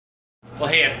Well,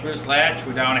 hey, it's Bruce Latch.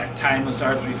 We're down at Timeless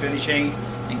Arts Refinishing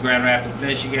in Grand Rapids,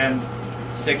 Michigan.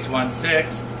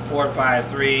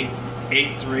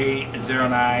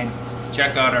 616-453-8309.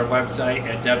 Check out our website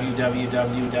at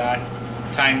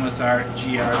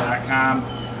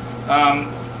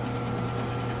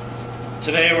www.timelessartgr.com.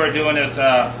 Today we're doing this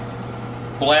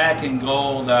black and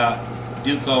gold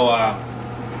duco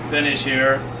finish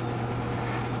here.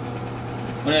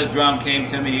 When this drum came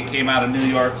to me, it came out of New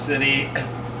York City.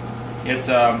 It's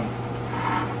a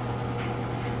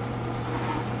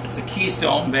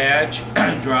Keystone badge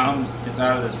drum. It's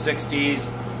out of the 60s,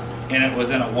 and it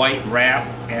was in a white wrap,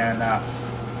 and the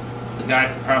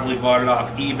guy probably bought it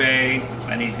off eBay,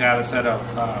 and he's got a set of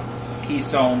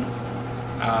Keystone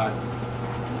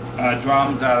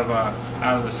drums out of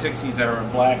the 60s that are in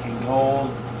black and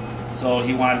gold. So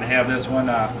he wanted to have this one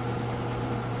to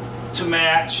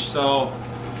match, so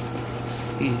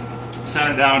he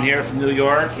sent it down here from New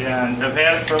York, and I've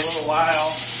had it for a little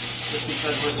while just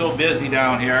because we're so busy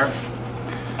down here.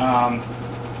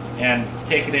 And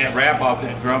taking that wrap off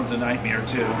that drum's a nightmare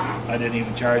too. I didn't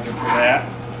even charge him for that.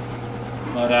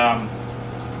 But I'm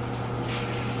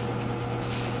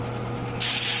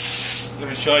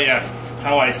going to show you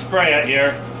how I spray it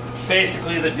here.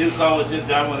 Basically, the duco is just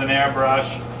done with an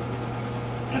airbrush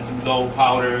and some gold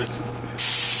powders.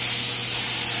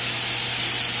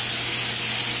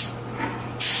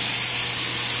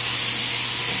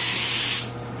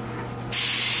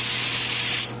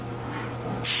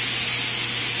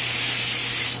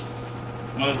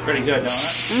 Well, it's pretty good, don't it?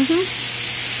 Mm-hmm.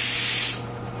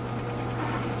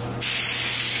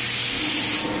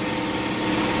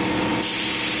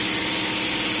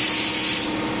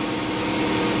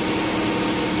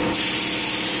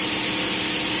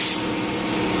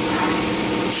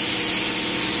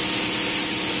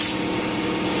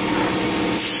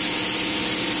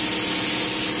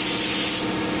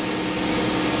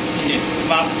 Can you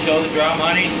come out and show the drum,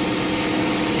 honey?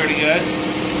 Pretty good?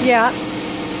 Yeah.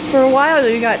 For a while,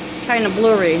 you got kind of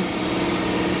blurry.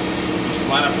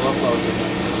 Line up a little closer.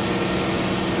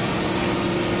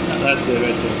 That's good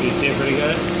right there. Do you see it pretty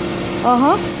good?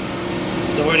 Uh-huh.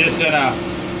 So we're just going to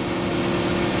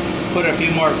put a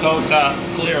few more coats of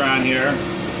clear on here.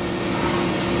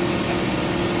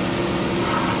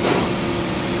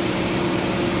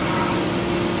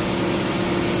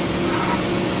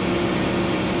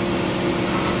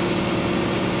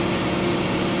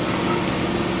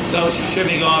 So she should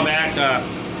be going back,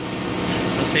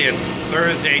 let's see, it's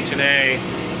Thursday today.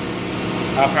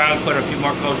 I'll probably put a few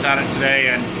more coats on it today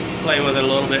and play with it a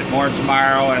little bit more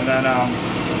tomorrow, and then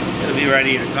it'll be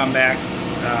ready to come back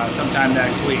sometime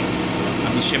next week.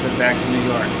 I'll be shipping it back to New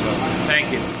York. So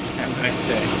thank you. Have a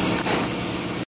nice day.